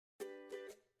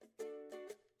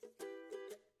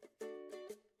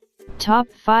Top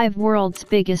 5 World's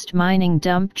Biggest Mining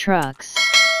Dump Trucks.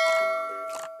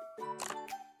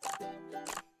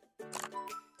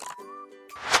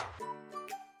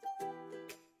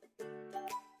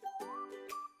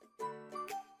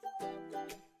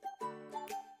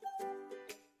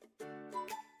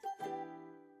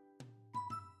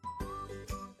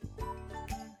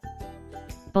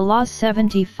 Ballas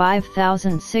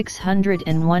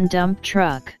 75,601 dump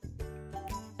truck.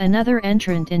 Another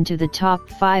entrant into the top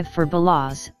 5 for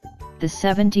Belaz, the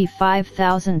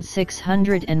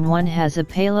 75,601 has a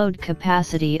payload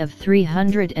capacity of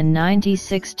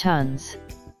 396 tons.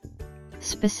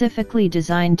 Specifically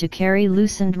designed to carry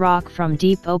loosened rock from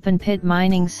deep open pit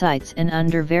mining sites and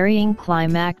under varying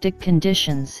climatic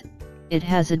conditions, it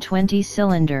has a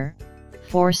 20-cylinder,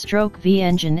 4-stroke V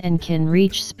engine and can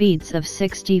reach speeds of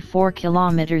 64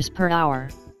 km per hour.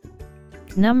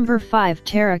 Number 5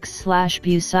 Terex /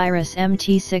 Bucyrus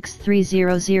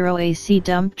MT6300 AC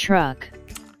dump truck.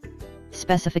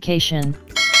 Specification: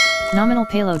 nominal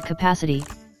payload capacity,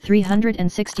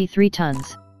 363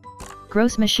 tons.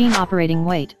 Gross machine operating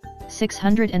weight,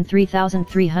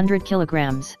 603,300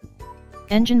 kilograms.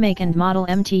 Engine make and model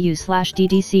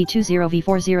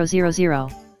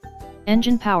MTU/DDC20V4000.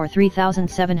 Engine power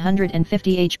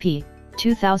 3,750 HP,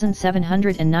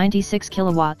 2,796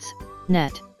 kilowatts,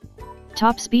 net.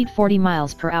 Top speed 40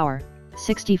 miles per hour,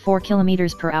 64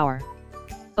 kilometers per hour.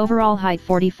 Overall height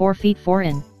 44 feet 4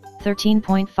 in,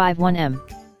 13.51 m.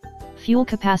 Fuel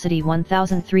capacity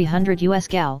 1,300 US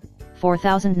gal,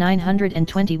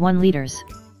 4,921 liters.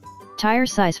 Tire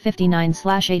size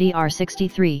 59/80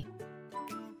 R63.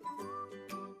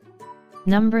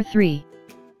 Number 3.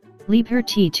 Liebherr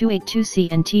T282C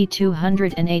and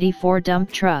T284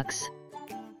 dump trucks.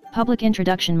 Public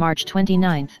introduction March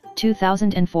 29,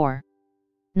 2004.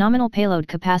 Nominal payload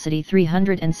capacity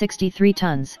 363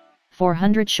 tons,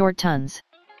 400 short tons.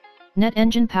 Net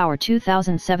engine power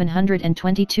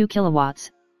 2,722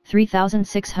 kilowatts,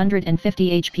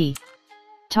 3,650 HP.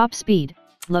 Top speed,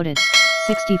 loaded,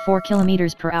 64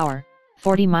 kilometers per hour,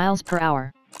 40 miles per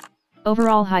hour.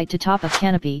 Overall height to top of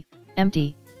canopy,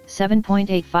 empty,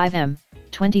 7.85 m,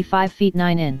 25 feet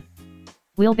 9 in.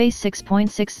 Wheelbase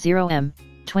 6.60 m,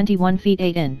 21 feet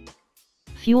 8 in.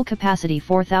 Fuel capacity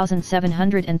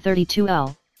 4,732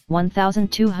 L,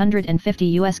 1,250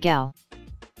 US gal.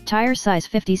 Tire size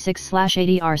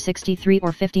 56/80 R63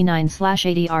 or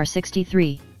 59/80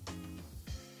 R63.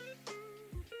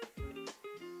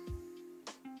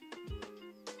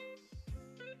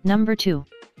 Number 2.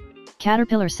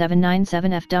 Caterpillar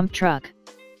 797F dump truck.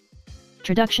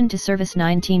 Introduction to service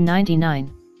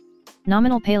 1999.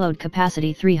 Nominal payload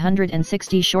capacity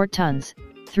 360 short tons,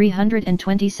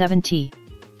 327 t.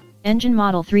 Engine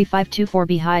model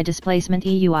 3524B high displacement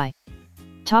EUI.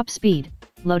 Top speed,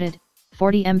 loaded,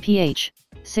 40 mph,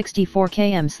 64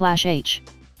 km/h.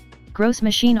 Gross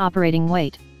machine operating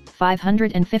weight,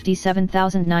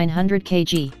 557,900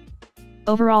 kg.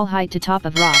 Overall height to top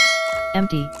of rocks,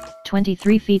 empty,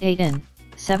 23 feet 8 in,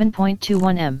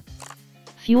 7.21 m.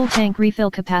 Fuel tank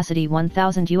refill capacity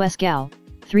 1,000 US gal,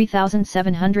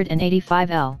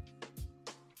 3,785 L.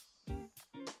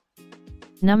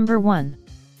 Number 1.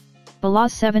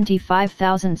 Ballas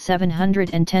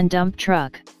 75,710 dump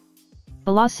truck.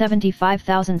 Ballas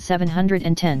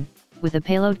 75,710, with a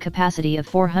payload capacity of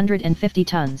 450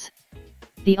 tons.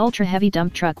 The ultra-heavy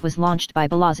dump truck was launched by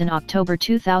Belaz in October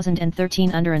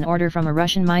 2013 under an order from a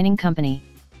Russian mining company.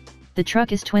 The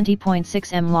truck is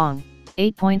 20.6 m long,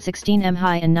 8.16 m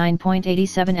high and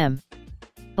 9.87 m.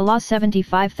 Ballas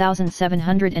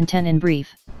 75,710 in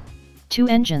brief. 2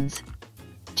 engines,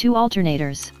 2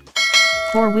 alternators,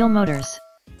 4-wheel motors,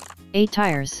 8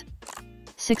 tires,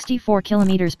 64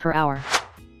 km per hour,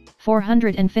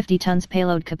 450 tons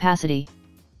payload capacity,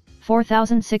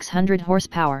 4,600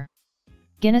 horsepower.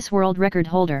 Guinness World Record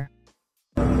holder.